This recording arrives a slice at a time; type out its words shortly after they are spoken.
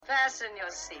Fasten your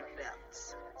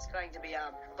seatbelts. It's going to be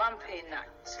a bumpy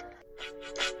night.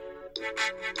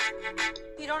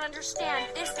 You don't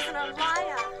understand. This is an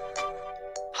Alaya.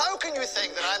 How can you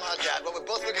think that I'm her dad when we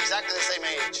both look exactly the same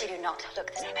age? We do not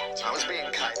look the same age. I was being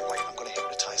kind. Wait, I'm going to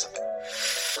hypnotize him.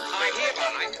 I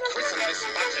hereby christen this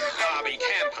button Barbie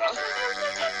camper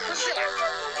Priscilla,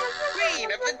 Queen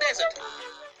of the Desert.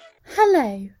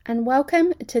 Hello and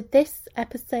welcome to this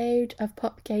episode of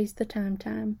Pop Goes the Tam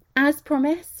Tam. As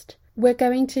promised, we're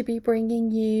going to be bringing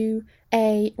you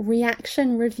a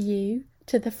reaction review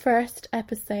to the first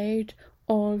episode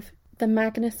of the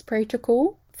Magnus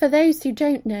Protocol. For those who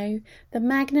don't know, the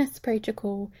Magnus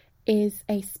Protocol is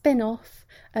a spin-off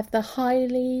of the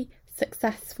highly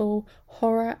successful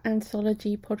horror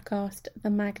anthology podcast, The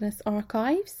Magnus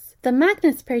Archives. The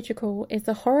Magnus Protocol is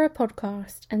a horror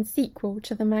podcast and sequel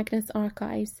to The Magnus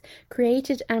Archives,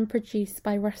 created and produced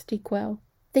by Rusty Quill.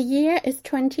 The year is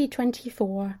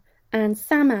 2024 and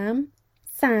Sam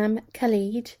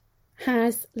Khalid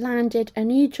has landed a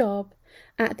new job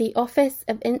at the Office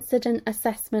of Incident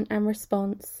Assessment and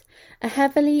Response, a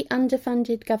heavily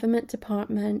underfunded government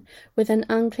department with an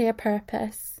unclear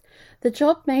purpose. The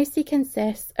job mostly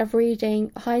consists of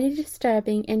reading highly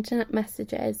disturbing internet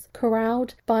messages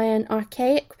corralled by an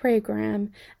archaic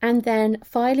program and then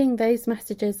filing those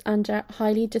messages under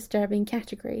highly disturbing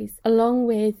categories, along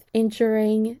with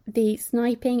enduring the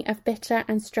sniping of bitter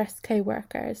and stressed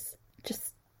co-workers.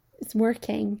 It's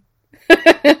working.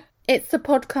 It's a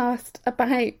podcast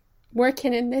about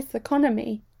working in this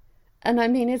economy. And I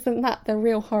mean, isn't that the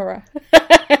real horror?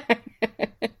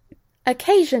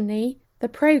 Occasionally, the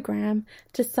programme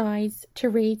decides to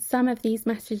read some of these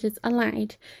messages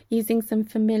aloud using some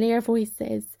familiar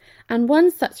voices, and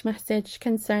one such message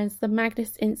concerns the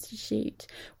Magnus Institute,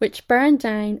 which burned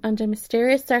down under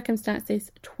mysterious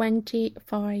circumstances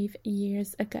 25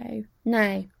 years ago.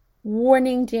 Now,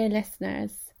 warning dear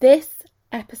listeners, this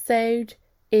episode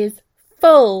is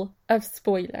full of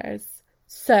spoilers.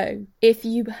 So, if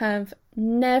you have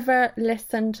never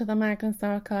listened to the Magnus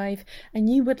Archive and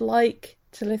you would like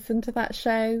to listen to that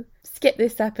show, skip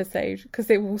this episode because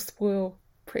it will spoil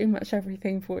pretty much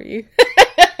everything for you.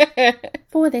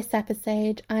 For this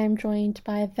episode, I am joined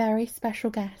by a very special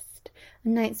guest.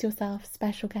 Announce yourself,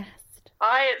 special guest.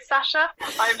 Hi, it's Sasha.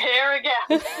 I'm here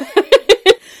again.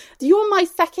 You're my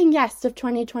second guest of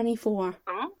 2024.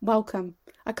 Hmm? Welcome.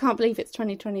 I can't believe it's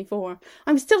 2024.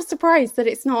 I'm still surprised that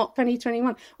it's not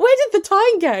 2021. Where did the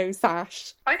time go,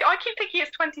 Sash? I keep thinking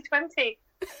it's 2020.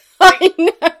 I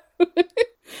know.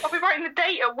 I'll be writing the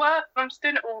date at work and I'm just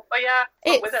doing it all. Oh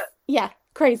yeah, with it. Yeah,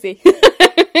 crazy.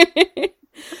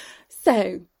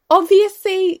 So,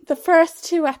 obviously, the first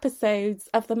two episodes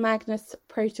of the Magnus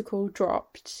Protocol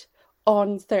dropped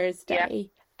on Thursday. Yeah.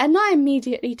 And I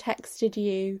immediately texted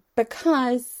you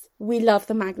because we love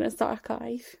the Magnus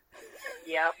Archive.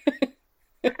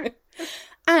 Yep.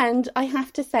 And I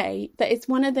have to say that it's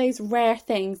one of those rare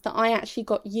things that I actually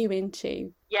got you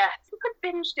into. Yes, I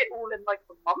binged it all in like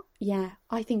a month. Yeah,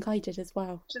 I think I did as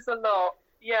well. Which is a lot,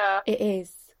 yeah. It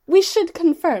is. We should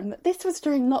confirm that this was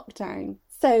during lockdown,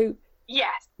 so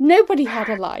yes, nobody had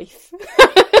a life.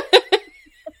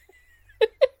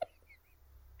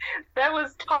 There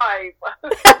was time.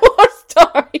 There was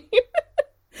time.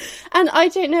 And I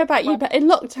don't know about you, but in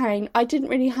lockdown, I didn't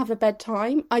really have a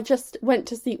bedtime. I just went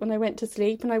to sleep when I went to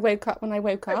sleep, and I woke up when I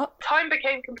woke up. Time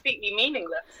became completely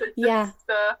meaningless. It's yeah.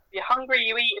 Just, you're hungry,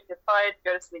 you eat. If you're tired,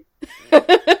 go to sleep.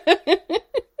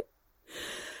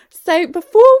 So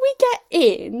before we get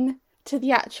in to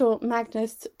the actual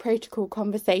Magnus Protocol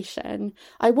conversation,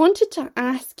 I wanted to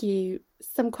ask you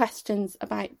some questions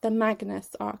about the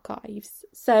Magnus Archives.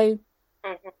 So,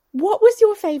 What was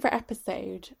your favourite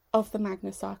episode of the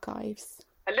Magnus Archives?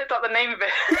 I looked up the name of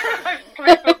it.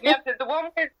 The one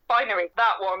with binary,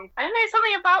 that one. I don't know,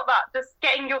 something about that, just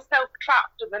getting yourself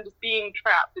trapped and then just being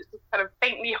trapped. It's just kind of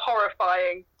faintly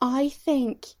horrifying. I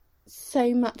think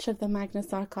so much of the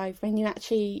Magnus Archive, when you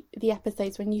actually, the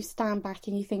episodes, when you stand back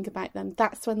and you think about them,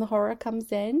 that's when the horror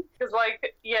comes in. Because,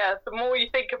 like, yeah, the more you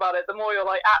think about it, the more you're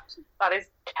like, actually, that is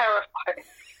terrifying.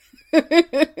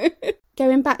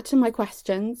 Going back to my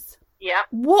questions. Yeah.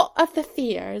 What of the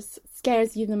fears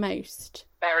scares you the most?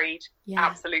 Buried. Yeah.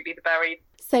 Absolutely the buried.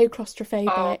 So claustrophobic.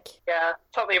 Oh, yeah.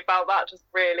 Something about that just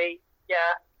really, yeah.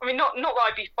 I mean, not that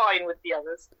I'd be fine with the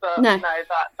others, but no that is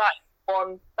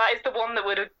the one that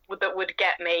would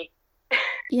get me.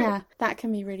 Yeah, that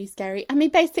can be really scary. I mean,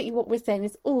 basically what we're saying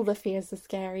is all the fears are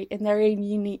scary in their own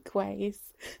unique ways.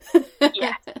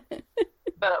 Yeah.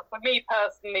 But for me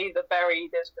personally, the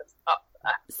buried is just up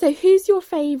there. So who's your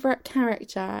favourite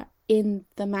character in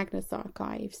the Magnus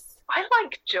Archives? I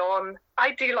like John.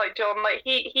 I do like John. Like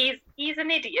he's an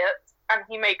idiot and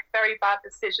he makes very bad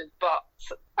decisions, but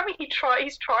I mean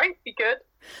he's trying to be good.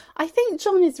 I think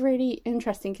John is really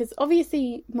interesting because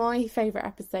obviously my favourite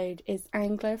episode is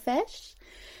Anglerfish,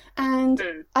 and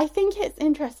I think it's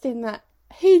interesting that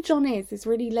who John is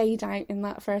really laid out in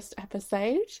that first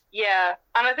episode. Yeah,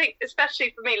 and I think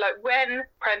especially for me, like when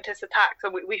Prentice attacks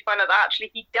and we find out that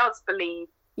actually he does believe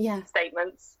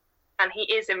statements and he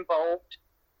is involved.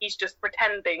 He's just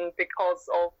pretending because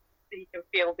of he can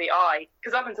feel the eye.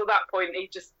 Because up until that point, he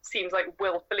just seems like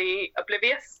willfully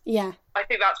oblivious. Yeah. I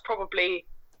think that's probably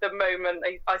the moment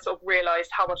I sort of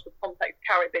realised how much of a complex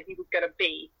character he was going to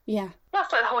be. Yeah.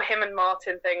 That's like the whole him and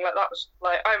Martin thing. Like that was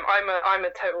like I'm a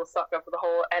total sucker for the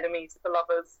whole enemies to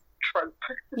lovers trope.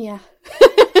 Yeah.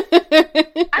 And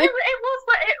it was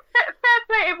fair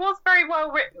play. It was very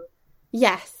well written.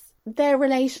 Yes. Their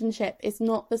relationship is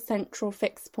not the central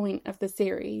fixed point of the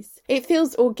series. It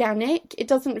feels organic. It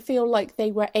doesn't feel like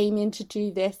they were aiming to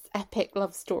do this epic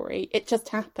love story. It just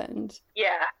happened.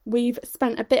 Yeah. We've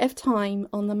spent a bit of time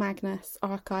on the Magnus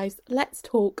archives. Let's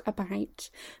talk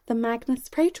about the Magnus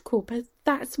Protocol, because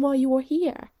that's why you're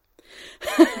here.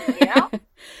 Yeah.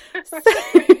 So,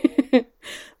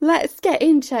 let's get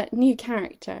into new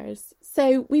characters.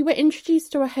 So we were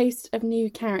introduced to a host of new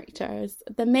characters,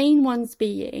 the main ones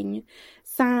being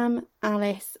Sam,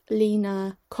 Alice,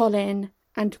 Lena, Colin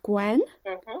and Gwen.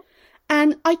 Mm-hmm.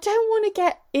 And I don't want to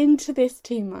get into this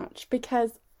too much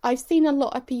because I've seen a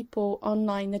lot of people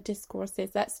online, the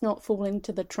discourses, let's not fall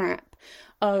into the trap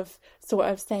of sort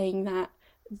of saying that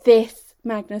this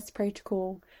Magnus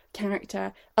Protocol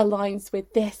character aligns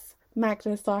with this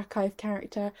Magnus Archive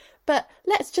character, but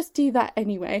let's just do that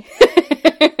anyway.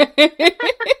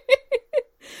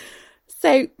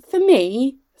 So for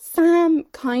me, Sam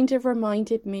kind of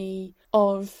reminded me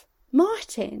of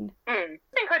Martin. I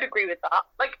think I'd agree with that.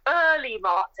 Like early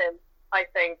Martin, I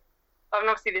think. I mean,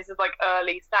 obviously this is like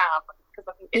early Sam, because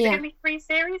I think it's only 3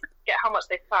 series. I forget how much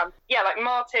they've planned. Yeah, like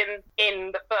Martin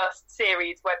in the first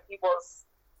series when he was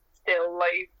still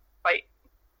like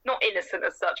not innocent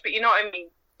as such, but you know what I mean.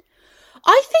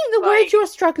 I think the word you're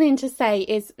struggling to say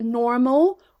is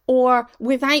normal or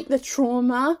without the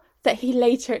trauma that he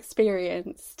later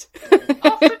experienced.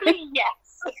 Possibly,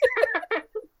 yes.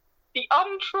 The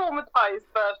untraumatized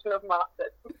version of Martin.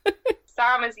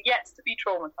 Sam is yet to be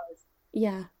traumatized.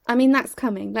 Yeah. I mean, that's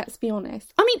coming, let's be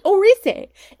honest. I mean, or is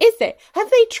it? Is it? Have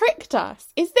they tricked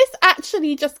us? Is this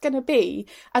actually just going to be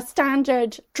a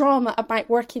standard drama about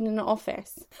working in an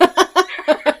office?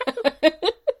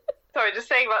 Sorry, just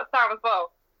saying about Sam as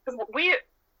well. Because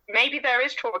maybe there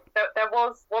is trauma. There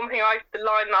was one thing, the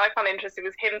line that I found interesting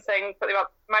was him saying something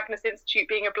about Magnus Institute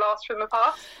being a blast from the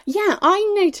past. Yeah,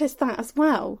 I noticed that as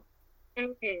well.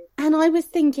 Mm-hmm. And I was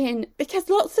thinking, because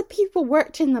lots of people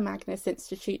worked in the Magnus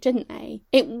Institute, didn't they?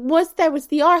 There was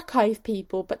the archive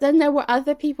people, but then there were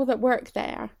other people that worked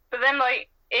there. But then, like,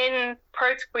 in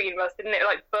Protocol Universe, didn't it,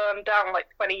 like, burn down, like,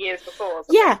 20 years before?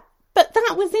 Yeah, but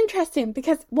that was interesting,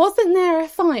 because wasn't there a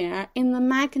fire in the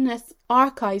Magnus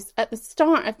archives at the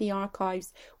start of the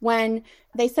archives when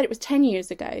they said it was 10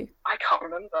 years ago? I can't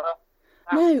remember.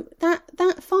 No,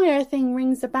 that fire thing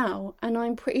rings a bell, and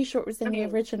I'm pretty sure it was in the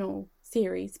original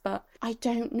series, but I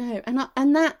don't know.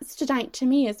 And that stood out to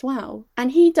me as well. And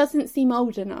he doesn't seem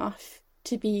old enough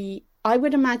to be... I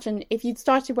would imagine if you'd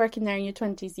started working there in your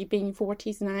 20s, you'd be in your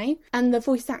 40s now. And the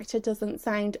voice actor doesn't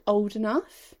sound old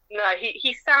enough. No,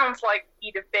 he sounds like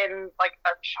he'd have been like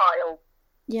a child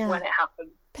when it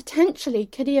happened. Potentially,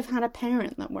 could he have had a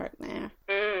parent that worked there?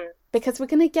 Because we're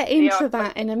going to get into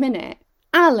that in a minute.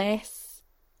 Alice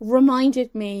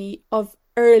reminded me of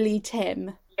early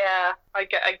Tim. Yeah, I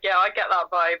get that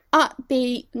vibe.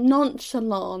 Upbeat,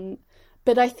 nonchalant,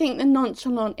 but I think the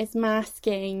nonchalant is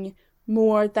masking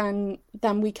more than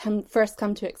we can first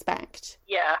come to expect.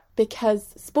 Yeah.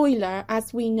 Because, spoiler,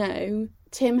 as we know,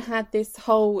 Tim had this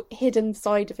whole hidden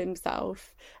side of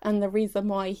himself, and the reason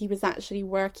why he was actually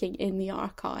working in the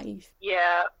archive.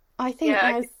 Yeah. I think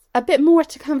there's a bit more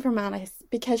to come from Alice,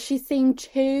 because she seemed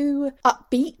too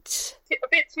upbeat. A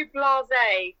bit too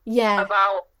blasé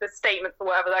about the statements or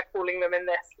whatever they're calling them in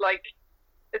this. Like,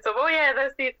 it's like,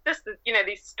 there's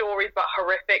these stories about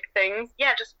horrific things.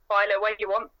 Yeah, just file it where you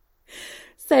want.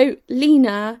 So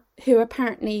Lena, who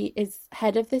apparently is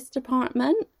head of this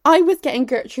department, I was getting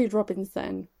Gertrude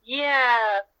Robinson. Yeah.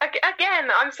 Again,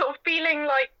 I'm sort of feeling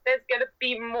like there's going to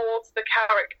be more to the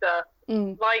character.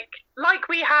 Like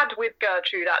we had with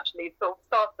Gertrude, actually. Sort of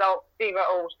started out being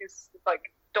she's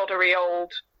like doddery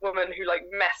old woman who like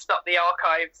messed up the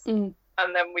archives.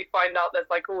 and then we find out there's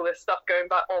like all this stuff going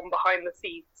back on behind the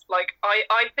scenes. Like,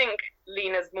 I think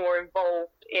Lena's more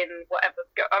involved in whatever's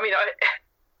I mean,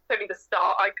 it's only the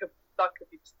start. I could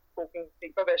be just talking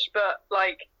complete rubbish, but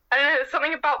like, I don't know, there's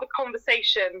something about the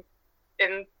conversation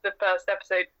in the first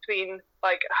episode between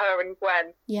like her and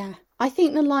Gwen. Yeah, I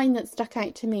think the line that stuck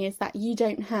out to me is that you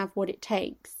don't have what it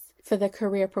takes for the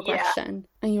career progression.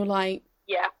 And you're like,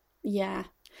 yeah.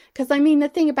 Because I mean, the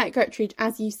thing about Gertrude,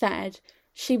 as you said,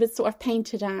 she was sort of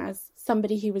painted as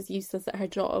somebody who was useless at her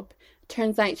job.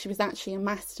 Turns out she was actually a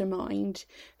mastermind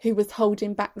who was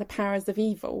holding back the powers of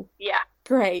evil. Yeah.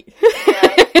 Great.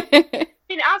 I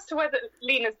mean, as to whether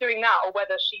Lena's doing that or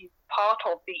whether she's part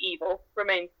of the evil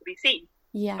remains to be seen.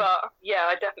 Yeah. But yeah,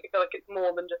 I definitely feel like it's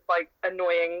more than just like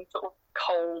annoying sort of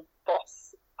cold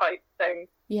boss type thing.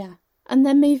 Yeah. And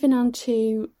then moving on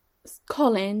to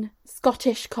Colin,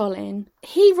 Scottish Colin.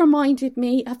 He reminded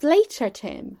me of later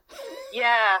Tim.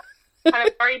 Yeah. Kind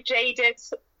of very jaded,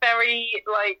 very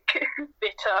like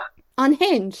bitter.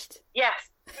 Unhinged. Yes.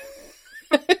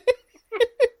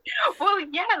 Well,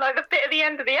 yeah, like the bit at the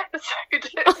end of the episode.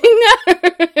 I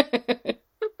know.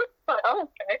 Like, oh,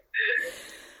 okay.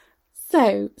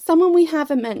 So, someone we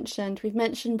haven't mentioned, we've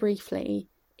mentioned briefly,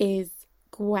 is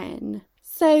Gwen.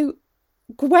 So,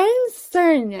 Gwen's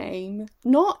surname,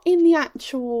 not in the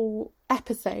actual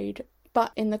episode,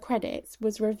 but in the credits,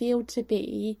 was revealed to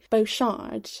be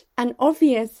Beauchard. And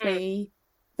obviously,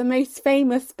 the most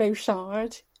famous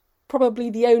Beauchard, probably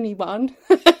the only one,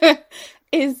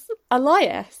 is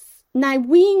Elias. Now,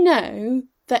 we know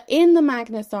that in the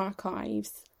Magnus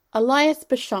archives, Elias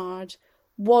Beauchard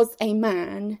was a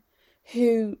man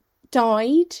who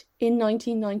died in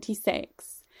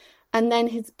 1996, and then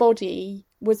his body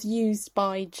was used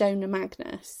by Jonah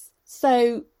Magnus.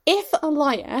 So, if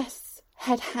Elias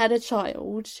had had a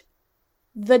child,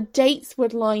 the dates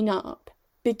would line up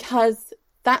because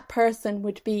that person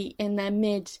would be in their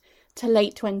mid to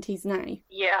late 20s now.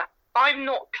 Yeah. I'm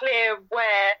not clear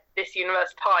where this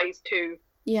universe ties to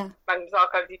Magnus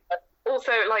Archives.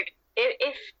 Also, like,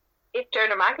 if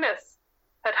Jonah Magnus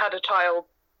had a child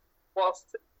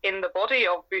whilst in the body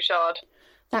of Bouchard,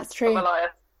 that's true. Of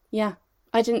Elias, yeah,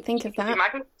 I didn't think of that.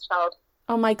 Magnus' child.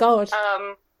 Oh my god.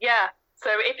 Yeah. So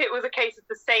if it was a case of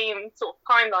the same sort of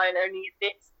timeline, only in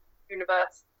this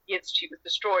universe, yes, she was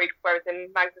destroyed, whereas in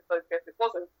Magnus' universe it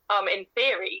wasn't. In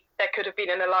theory, there could have been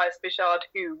an Elias Bouchard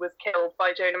who was killed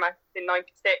by Jonah Magnus in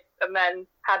 96 and then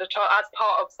had a child as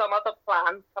part of some other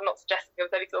plan. I'm not suggesting it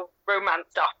was any sort of romance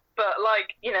stuff, but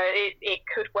like, you know, it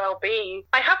could well be.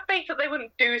 I have faith that they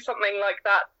wouldn't do something like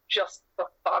that just for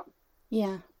fun.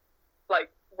 Yeah. Like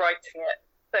writing it.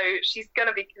 So she's going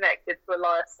to be connected to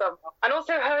Elias somehow. And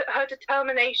also her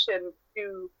determination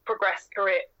to progress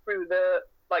career through the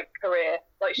career.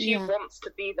 Like she wants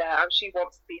to be there and she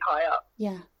wants to be high up.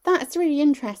 Yeah. That's really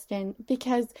interesting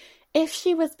because if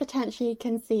she was potentially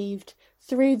conceived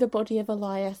through the body of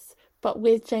Elias, but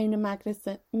with Jonah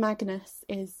Magnus's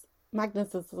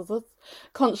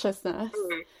consciousness,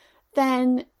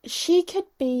 then she could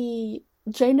be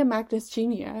Jonah Magnus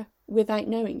Jr. without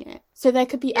knowing it. So there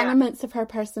could be elements of her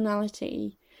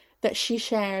personality that she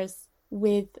shares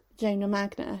with Jonah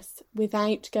Magnus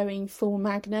without going full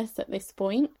Magnus at this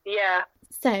point. Yeah.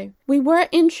 So we were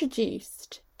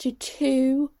introduced to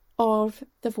two of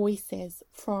the voices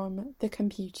from the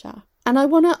computer. And I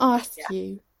want to ask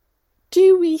you,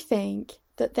 do we think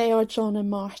that they are John and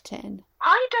Martin?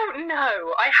 I don't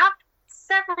know. I have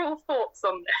several thoughts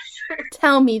on this.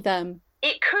 Tell me them.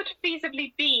 It could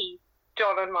feasibly be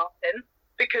John and Martin,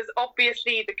 because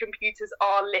obviously the computers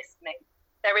are listening.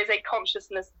 There is a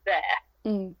consciousness there.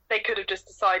 They could have just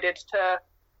decided to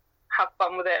have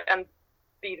fun with it and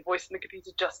be the voice in the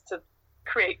computer just to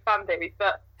create fan theories,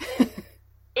 but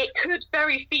it could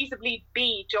very feasibly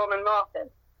be John and Martin.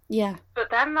 Yeah. But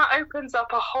then that opens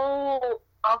up a whole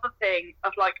other thing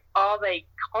of like, are they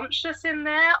conscious in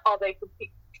there? Are they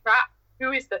completely trapped?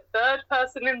 Who is the third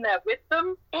person in there with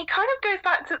them? It kind of goes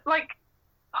back to like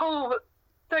whole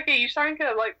Sergei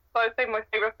Yushanka, like I was saying, my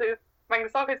favourite of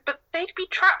Magnus Archives, but they'd be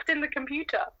trapped in the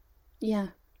computer. Yeah.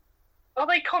 Are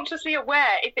they consciously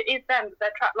aware if it is them that they're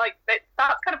trapped? Like,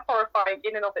 that's kind of horrifying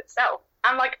in and of itself.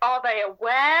 And, like, are they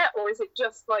aware, or is it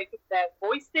just, like, their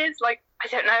voices? Like, I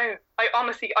don't know. I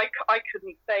honestly, I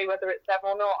couldn't say whether it's them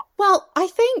or not. Well, I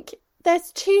think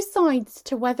there's two sides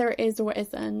to whether it is or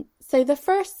isn't. So the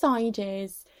first side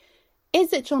is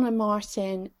it John and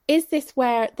Martin? Is this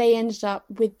where they ended up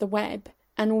with the web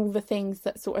and all the things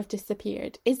that sort of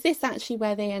disappeared? Is this actually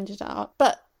where they ended up?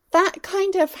 But that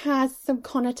kind of has some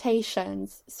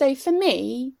connotations. So for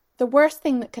me, the worst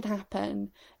thing that could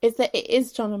happen is that it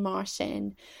is John and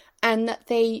Martin and that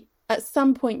they at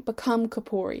some point become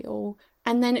corporeal,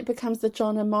 and then it becomes the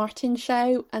John and Martin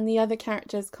show, and the other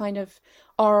characters kind of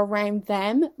are around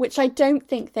them, which I don't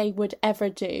think they would ever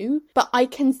do. But I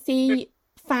can see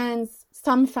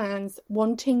some fans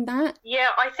wanting that. Yeah,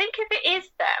 I think if it is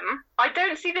them, I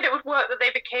don't see that it would work that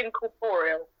they became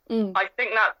corporeal. I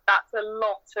think that's a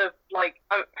lot of, like,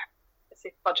 it's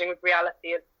fudging with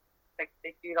reality.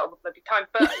 They do that all the bloody time.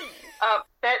 But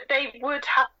they would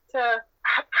have to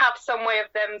have some way of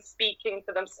them speaking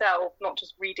for themselves, not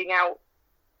just reading out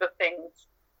the things.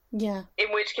 Yeah.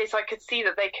 In which case I could see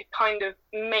that they could kind of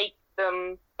make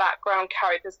them background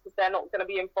characters because they're not going to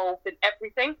be involved in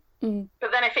everything.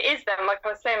 But then if it is them, like I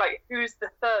was saying, like, who's the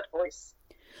third voice?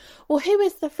 Well, who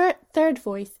is the third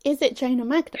voice? Is it Jonah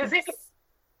Magnus? This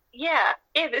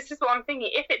is what I'm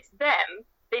thinking. If it's them,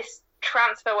 this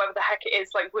transfer, whatever the heck it is,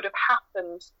 like, would have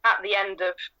happened at the end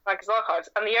of Magnus Archives,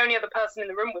 and the only other person in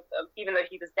the room with them, even though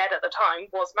he was dead at the time,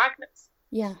 was Magnus.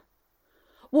 Yeah.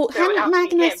 Well, So it hadn't has to be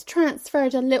Magnus him.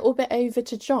 transferred a little bit over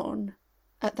to John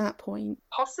at that point?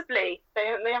 Possibly. They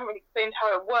haven't really explained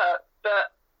how it worked,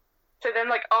 but so then,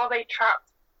 like, are they trapped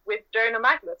with Jonah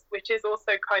Magnus, which is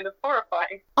also kind of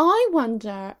horrifying. I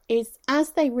wonder is,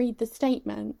 as they read the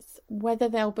statements, whether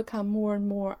they'll become more and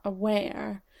more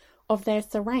aware of their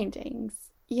surroundings.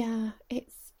 Yeah, it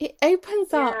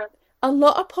opens up a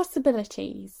lot of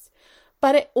possibilities,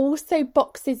 but it also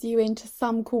boxes you into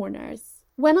some corners.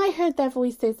 When I heard their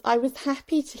voices, I was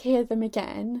happy to hear them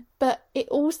again, but it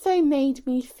also made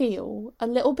me feel a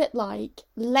little bit like,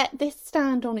 let this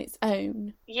stand on its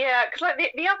own. Yeah, because, like,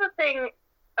 the other thing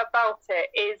about it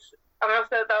is, I mean,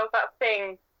 also there was that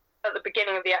thing at the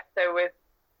beginning of the episode with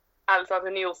Alexander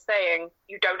Neal saying,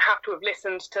 you don't have to have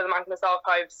listened to the Magnus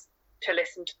Archives to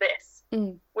listen to this,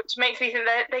 which makes me think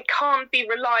that they can't be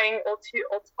relying or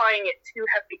tying it too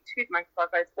heavily to the Magnus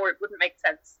Archives, or it wouldn't make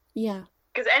sense. Yeah.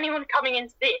 Because anyone coming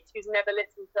into this who's never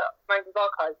listened to Magnus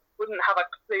Archives wouldn't have a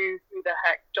clue who the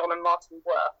heck John and Martin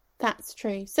were. That's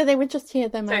true. So they would just hear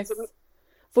them as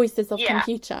voices of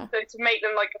computer. So to make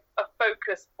them like a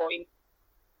focus point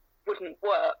wouldn't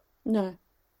work. No.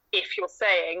 If you're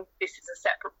saying this is a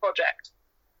separate project.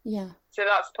 Yeah. So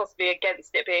that's possibly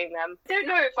against it being them. I don't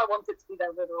know if I want it to be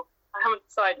them at all. I haven't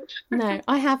decided. No,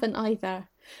 I haven't either.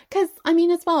 Because, I mean,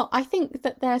 as well, I think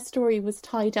that their story was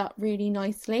tied up really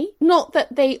nicely. Not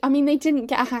that they didn't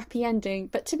get a happy ending,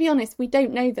 but to be honest, we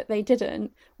don't know that they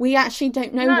didn't. We actually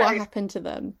don't know what happened to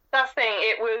them. That's the thing,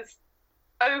 it was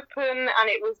open and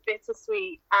it was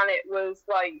bittersweet and it was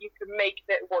like you could make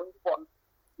it what you want.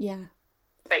 Yeah.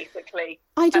 Basically.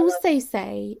 I'd also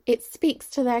say it speaks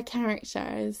to their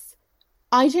characters.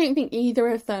 I don't think either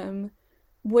of them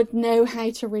would know how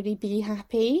to really be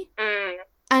happy.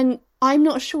 And I'm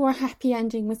not sure a happy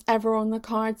ending was ever on the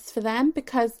cards for them,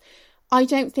 because I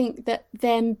don't think that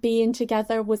them being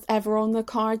together was ever on the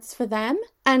cards for them.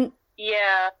 And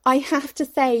I have to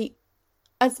say,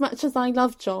 as much as I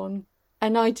love John,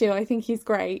 and I do, I think he's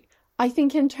great, I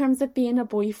think in terms of being a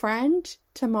boyfriend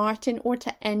to Martin or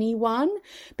to anyone,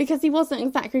 because he wasn't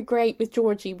exactly great with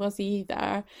Georgie, was he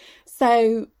either?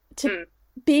 So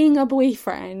being a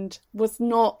boyfriend was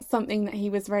not something that he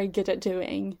was very good at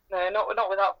doing. No, not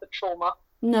without the trauma.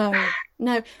 No.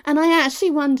 And I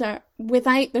actually wonder,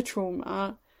 without the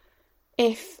trauma,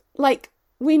 if, like,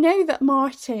 we know that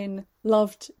Martin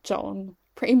loved John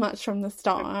pretty much from the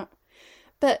start,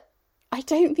 but I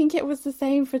don't think it was the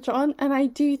same for John. And I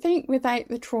do think without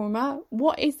the trauma,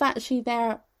 what is actually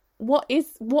there?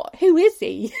 Who is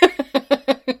he?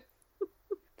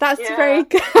 That's very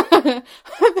good.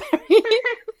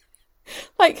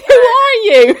 Like, who are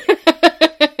you?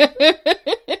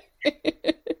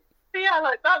 Yeah,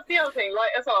 like, that's the other thing, like,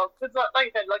 as well, because like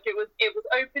I said, like, it was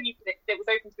open. It was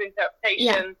open to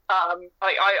interpretation.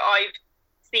 Like, I've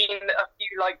seen a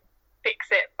few like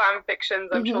fix-it fan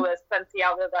fictions. I'm sure there's plenty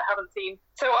out there that I haven't seen.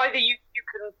 So either you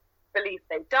can believe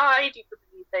they died, you can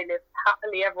believe they lived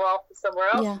happily ever after somewhere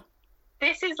else. Yeah.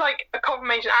 This is like a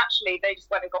confirmation. Actually, they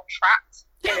just went and got trapped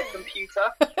in a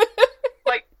computer.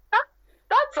 Like,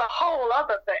 that's a whole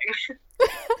other thing.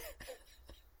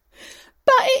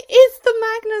 But it is the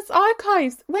Magnus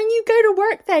Archives. When you go to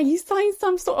work there, you sign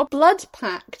some sort of blood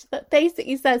pact that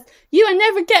basically says, you are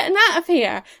never getting out of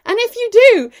here. And if you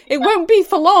do, it won't be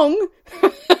for long.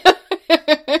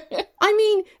 I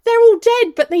mean, they're all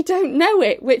dead, but they don't know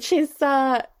it, which is,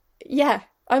 yeah.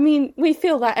 I mean, we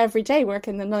feel that every day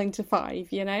working the 9 to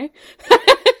 5, you know?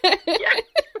 Yeah.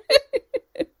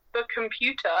 The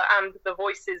computer and the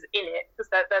voices in it, because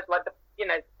there's like,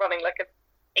 running like an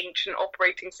ancient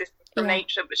operating system for an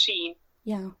ancient machine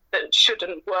that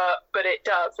shouldn't work, but it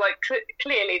does. Like,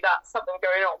 clearly that's something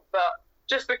going on, but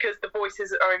just because the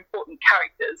voices are important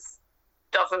characters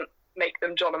doesn't make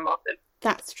them John and Martin.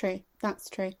 That's true. That's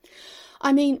true.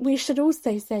 I mean, we should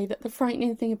also say that the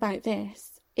frightening thing about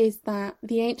this is that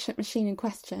the ancient machine in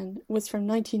question was from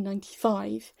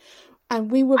 1995, and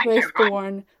we were both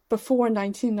born before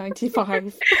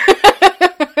 1995.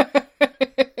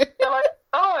 They're like,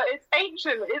 oh, it's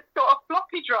ancient, it's got a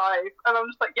floppy drive. And I'm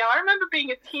just like, yeah, I remember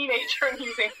being a teenager and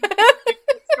using floppy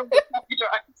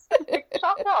drives. Like,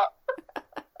 shut up.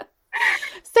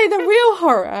 So the real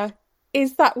horror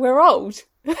is that we're old.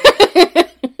 That's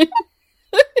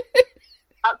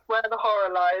where the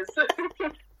horror lies.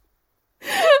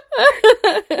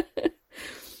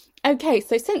 Okay,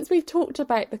 so since we've talked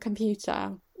about the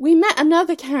computer, we met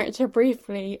another character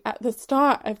briefly at the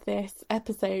start of this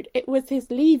episode. It was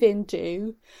his leave-in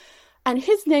do, and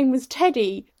his name was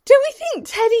Teddy. Do we think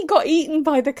Teddy got eaten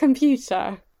by the computer?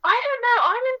 I don't know.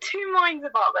 I'm in two minds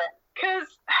about it. Because,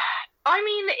 I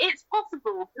mean, it's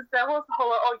possible. Because there was the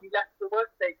whole, oh, you left the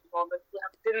workstation on and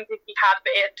didn't think he had,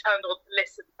 but it turned on to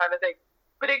listen kind of thing.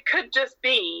 But it could just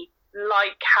be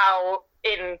like how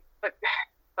in...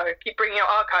 Sorry, I keep bringing out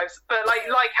archives, but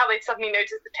like how they suddenly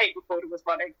noticed the tape recorder was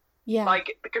running. Yeah.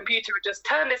 Like the computer had just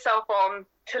turned itself on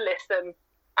to listen,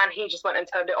 and he just went and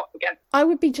turned it off again. I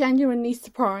would be genuinely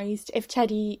surprised if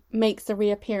Teddy makes a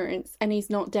reappearance and he's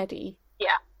not Deddy.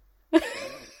 Yeah. What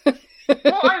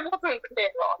I wasn't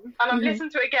clear on, and I've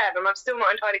listened to it again, and I'm still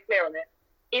not entirely clear on it,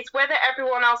 is whether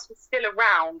everyone else was still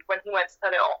around when he went to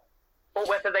turn it off, or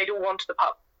whether they'd all gone to the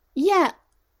pub. Yeah,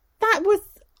 that was...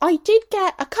 I did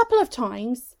get a couple of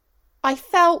times, I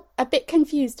felt a bit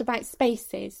confused about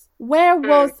spaces. Where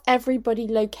was everybody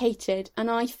located? And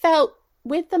I felt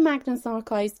with the Magnus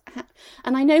archives,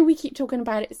 and I know we keep talking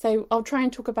about it, so I'll try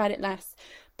and talk about it less.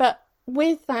 But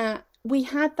with that, we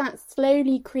had that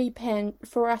slowly creep in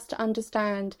for us to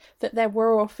understand that there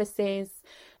were offices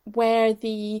where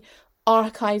the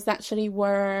archives actually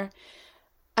were,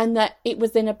 and that it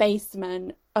was in a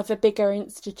basement of a bigger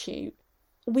institute.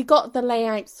 We got the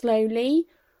layout slowly.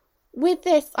 With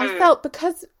this, I felt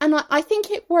because, and I think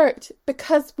it worked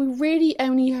because we really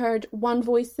only heard one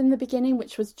voice in the beginning,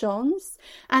 which was John's.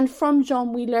 And from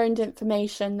John, we learned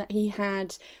information that he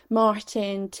had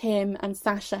Martin, Tim and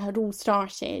Sasha had all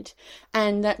started,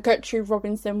 and that Gertrude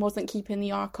Robinson wasn't keeping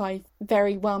the archive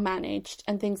very well managed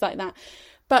and things like that.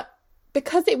 But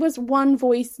because it was one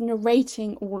voice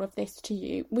narrating all of this to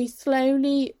you, we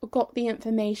slowly got the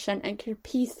information and could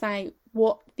piece out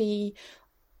what the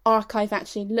archive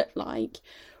actually looked like.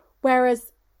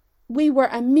 Whereas we were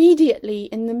immediately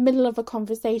in the middle of a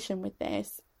conversation with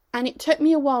this, and it took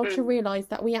me a while to realise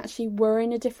that we actually were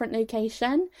in a different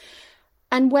location.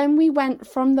 And when we went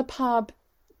from the pub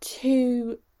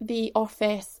to the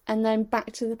office and then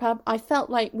back to the pub, I felt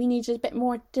like we needed a bit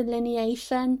more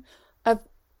delineation of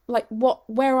like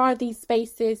where are these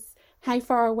spaces, how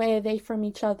far away are they from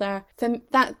each other.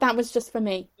 That was just for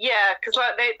me. Yeah, because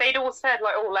like, they'd all said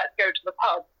like, oh, let's go to the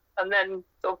pub, and then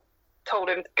sort of told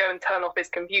him to go and turn off his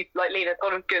computer. Like Lena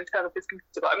told him to go and turn off his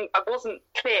computer, but I wasn't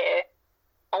clear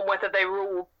on whether they were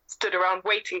all stood around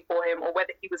waiting for him or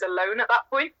whether he was alone at that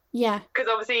point. Yeah. Because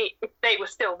obviously if they were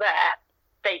still there,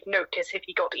 they'd notice if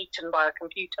he got eaten by a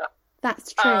computer.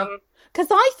 That's true. Because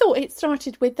I thought it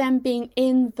started with them being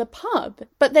in the pub,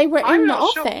 but they were in the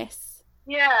office.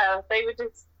 Sure. Yeah, they were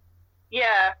just...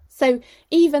 Yeah. So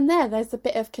even there's a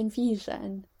bit of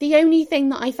confusion. The only thing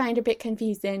that I found a bit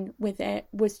confusing with it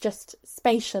was just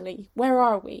spatially. Where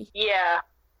are we? Yeah.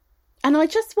 And I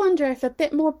just wonder if a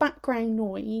bit more background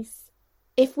noise,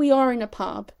 if we are in a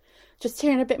pub, just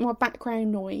hearing a bit more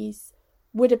background noise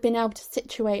would have been able to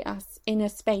situate us in a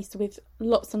space with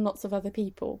lots and lots of other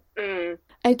people.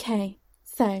 Okay,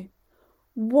 so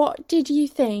what did you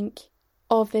think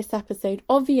of this episode?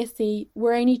 Obviously,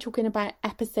 we're only talking about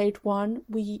episode 1.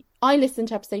 I listened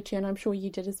to episode 2, and I'm sure you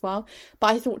did as well.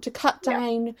 But I thought to cut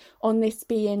down on this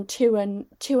being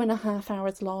 2.5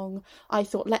 hours long, I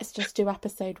thought let's just do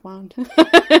episode 1.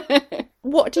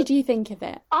 What did you think of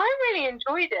it? I really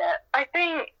enjoyed it. I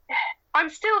think I'm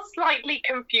still slightly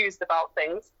confused about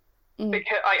things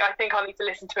because I think I need to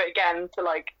listen to it again to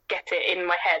like get it in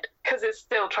my head because it's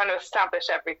still trying to establish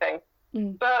everything.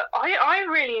 But I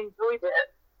really enjoyed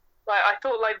it. Like I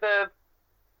thought like the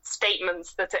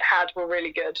statements that it had were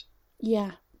really good.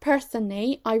 Yeah.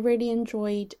 Personally, I really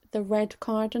enjoyed the red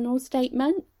cardinal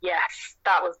statement. Yes,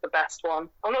 that was the best one.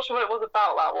 I'm not sure what it was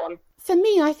about that one. For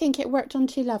me, I think it worked on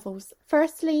 2 levels.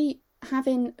 Firstly,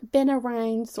 having been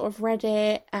around sort of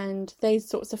Reddit and those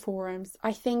sorts of forums,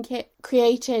 I think it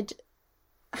created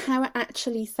how it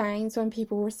actually sounds when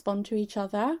people respond to each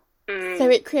other. So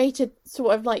it created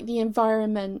sort of like the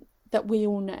environment that we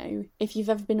all know, if you've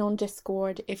ever been on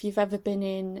Discord, if you've ever been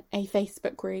in a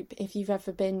Facebook group, if you've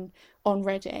ever been on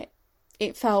Reddit.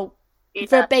 It felt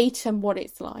verbatim what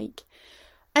it's like.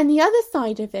 And the other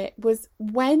side of it was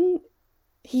when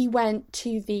he went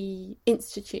to the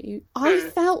Institute, I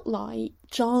felt like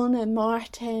John and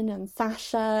Martin and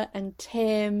Sasha and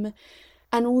Tim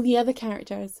and all the other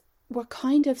characters were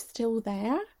kind of still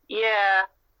there. Yeah.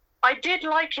 I did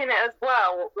like in it as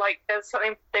well, like there's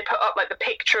something they put up, like the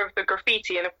picture of the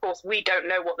graffiti, and of course we don't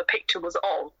know what the picture was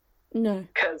of. No.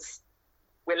 Because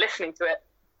we're listening to it.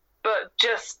 But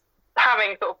just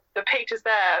having sort of the pictures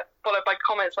there, followed by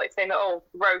comments like saying, oh,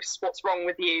 gross, what's wrong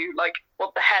with you? Like,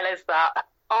 what the hell is that?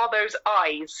 Are those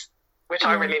eyes? Which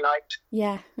I really liked.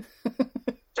 Yeah.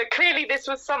 So clearly this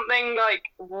was something, like,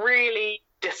 really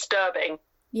disturbing.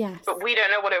 Yes. But we don't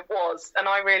know what it was, and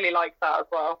I really liked that as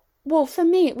well. Well, for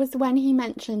me, it was when he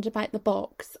mentioned about the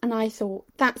box, and I thought,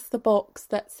 that's the box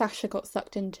that Sasha got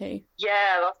sucked into.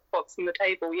 Yeah, that's the box on the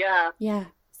table, yeah. Yeah.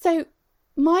 So,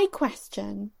 my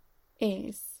question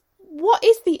is, what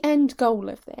is the end goal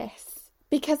of this?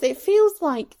 Because it feels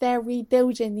like they're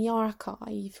rebuilding the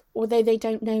archive, although they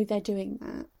don't know they're doing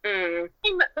that.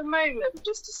 At the moment,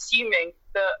 just assuming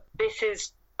that this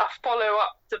is a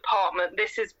follow-up department,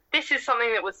 this is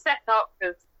something that was set up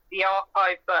because the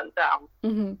archive burnt down.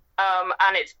 Mm-hmm.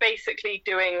 And it's basically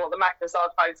doing what the Magnus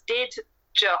Archives did,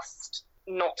 just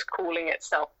not calling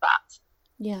itself that.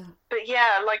 Yeah. But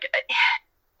yeah, like,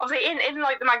 obviously in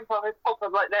like the Magnus Archives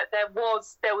pop-up, like there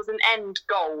was an end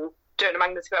goal during the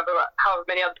Magnus, however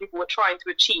many other people were trying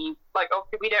to achieve. Like,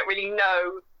 obviously we don't really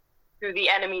know who the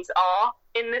enemies are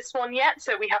in this one yet,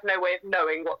 so we have no way of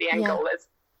knowing what the end goal is.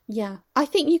 Yeah. I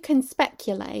think you can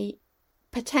speculate,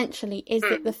 potentially, is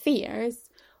it the fears?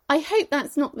 I hope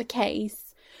that's not the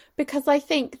case, because I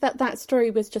think that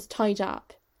story was just tied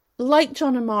up. Like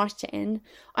John and Martin,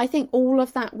 I think all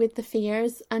of that with the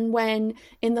fears, and when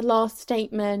in the last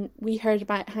statement we heard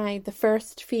about how the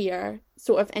first fear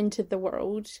sort of entered the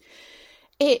world,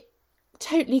 it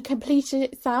totally completed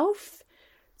itself.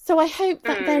 So I hope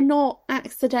that they're not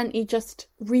accidentally just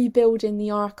rebuilding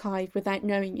the archive without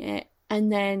knowing it,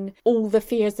 and then all the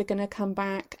fears are going to come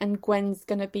back and Gwen's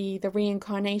going to be the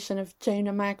reincarnation of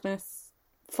Jonah Magnus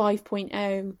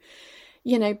 5.0,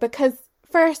 you know, because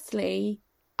firstly,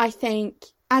 I think,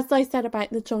 as I said about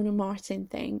the John and Martin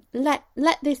thing, let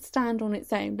this stand on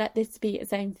its own, let this be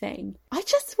its own thing. I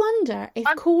just wonder if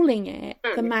calling it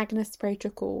the Magnus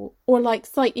Protocol, or like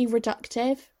slightly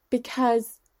reductive,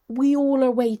 because we all are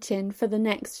waiting for the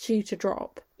next shoe to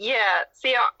drop. Yeah,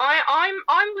 see,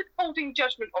 I'm withholding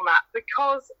judgment on that,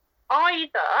 because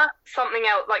either something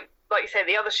else, like you say,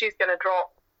 the other shoe's going to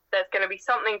drop, there's going to be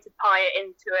something to tie it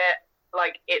into it,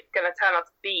 like it's going to turn out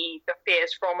to be the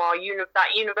fears from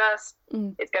that universe,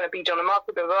 it's going to be John and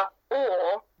Martha, blah, blah, blah,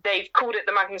 or they've called it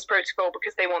the Magnus Protocol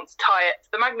because they want to tie it to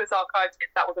the Magnus Archives,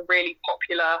 because that was a really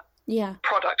popular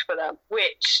product for them,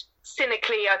 which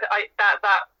cynically,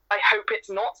 I hope it's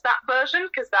not that version,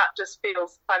 because that just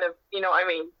feels kind of, you know what I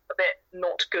mean, a bit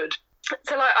not good.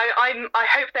 So like, I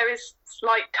hope there is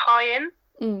slight tie-in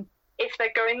if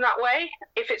they're going that way.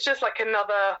 If it's just like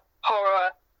another horror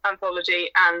anthology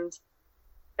and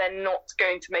they're not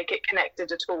going to make it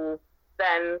connected at all,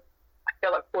 then I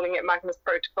feel like calling it Magnus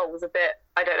Protocol was a bit,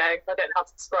 I don't know how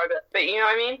to describe it, but you know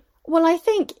what I mean? Well, I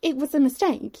think it was a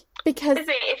mistake, because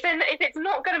if it's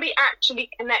not going to be actually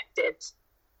connected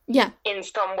in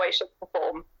some way, shape or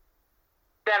form,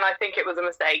 then I think it was a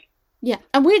mistake. Yeah,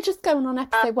 and we're just going on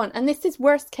episode 1, and this is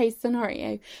worst case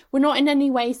scenario. We're not in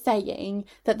any way saying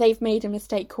that they've made a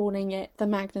mistake calling it the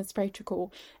Magnus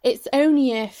Protocol. It's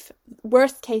only if,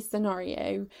 worst case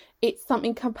scenario, it's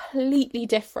something completely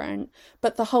different,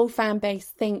 but the whole fan base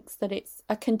thinks that it's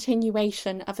a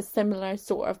continuation of a similar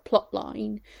sort of plot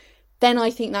line, then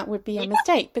I think that would be a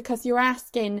mistake, because you're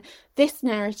asking this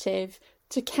narrative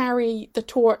to carry the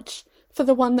torch for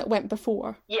the one that went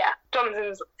before. Yeah,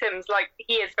 Jonathan Timms, like,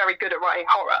 he is very good at writing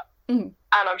horror. And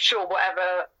I'm sure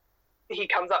whatever he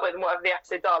comes up with and whatever the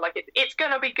episodes are, like, it's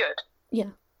going to be good.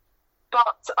 Yeah.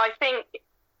 But I think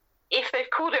if they've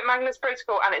called it Magnus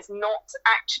Protocol and it's not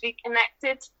actually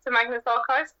connected to Magnus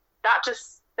Archives, that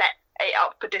just set it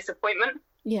up for disappointment.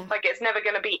 Yeah. Like, it's never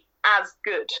going to be as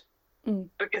good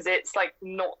because it's, like,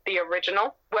 not the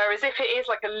original. Whereas if it is,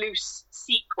 like, a loose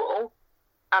sequel,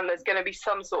 and there's going to be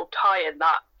some sort of tie-in,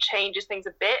 that changes things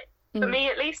a bit, for me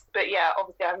at least. But yeah,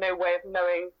 obviously I have no way of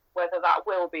knowing whether that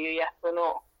will be a yes or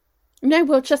not. No,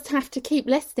 we'll just have to keep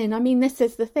listening. I mean, this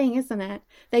is the thing, isn't it?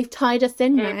 They've tied us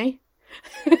in now.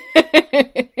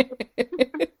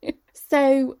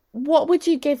 So, what would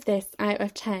you give this out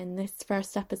of 10, this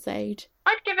first episode?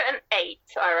 I'd give it an 8,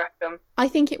 I reckon. I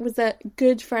think it was a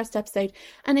good first episode.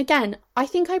 And again, I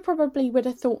think I probably would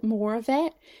have thought more of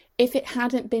it if it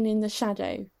hadn't been in the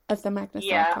shadow of the Magnus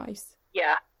archives.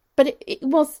 Yeah. But it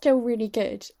was still really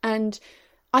good. And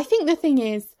I think the thing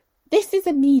is, this is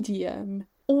a medium,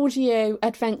 audio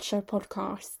adventure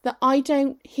podcast that I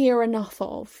don't hear enough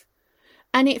of.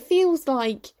 And it feels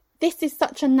like this is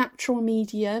such a natural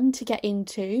medium to get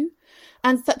into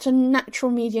and such a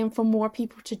natural medium for more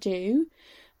people to do.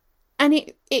 And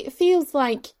it feels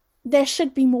like there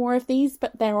should be more of these,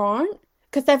 but there aren't,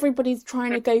 because everybody's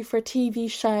trying to go for a TV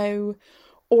show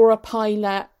or a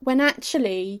pilot, when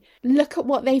actually, look at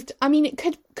what they've... I mean, it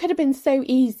could have been so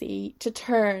easy to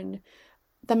turn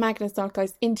the Magnus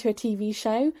Archives into a TV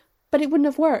show, but it wouldn't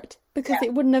have worked, because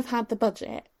it wouldn't have had the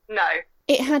budget. No.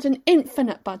 It had an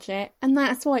infinite budget, and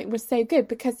that's why it was so good,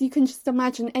 because you can just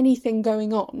imagine anything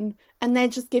going on, and they're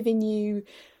just giving you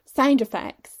sound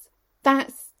effects.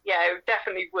 Yeah, it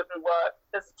definitely wouldn't work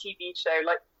as a TV show,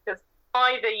 like, because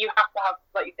either you have to have,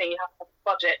 like you say, you have to have a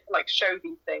budget to, like, show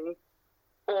these things,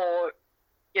 or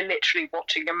you're literally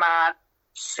watching a man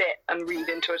sit and read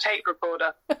into a tape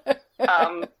recorder,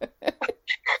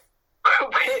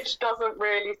 which doesn't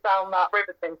really sound that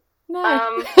riveting.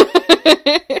 No.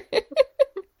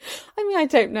 I mean, I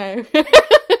don't know.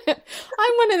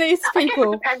 I'm one of those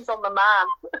people. It depends on the man.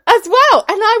 As well.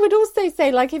 And I would also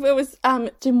say, like, if it was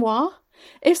Dimois,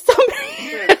 if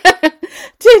somebody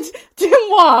did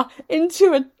Dimois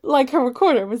into a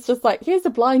recorder, was just like, here's a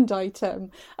blind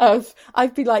item of,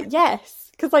 I'd be like, yes,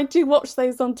 because I do watch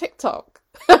those on TikTok.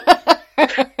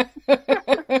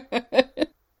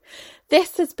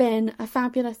 This has been a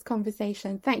fabulous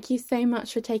conversation. Thank you so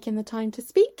much for taking the time to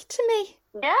speak to me.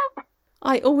 Yeah.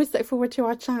 I always look forward to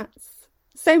our chats.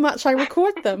 So much I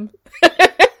record them.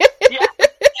 Yeah.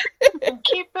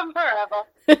 Keep them forever.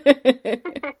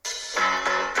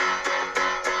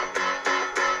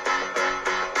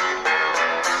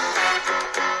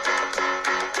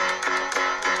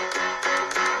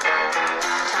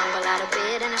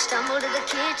 Stumble to the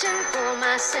kitchen, pour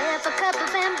myself a cup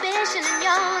of ambition and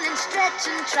yawn and stretch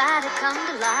and try to come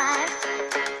to life.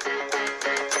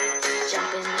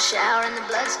 Jump in the shower and the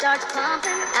blood starts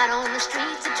pumping. Out on the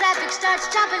streets, the traffic starts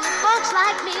jumping with folks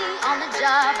like me on the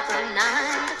job from 9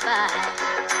 to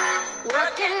 5.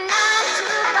 Working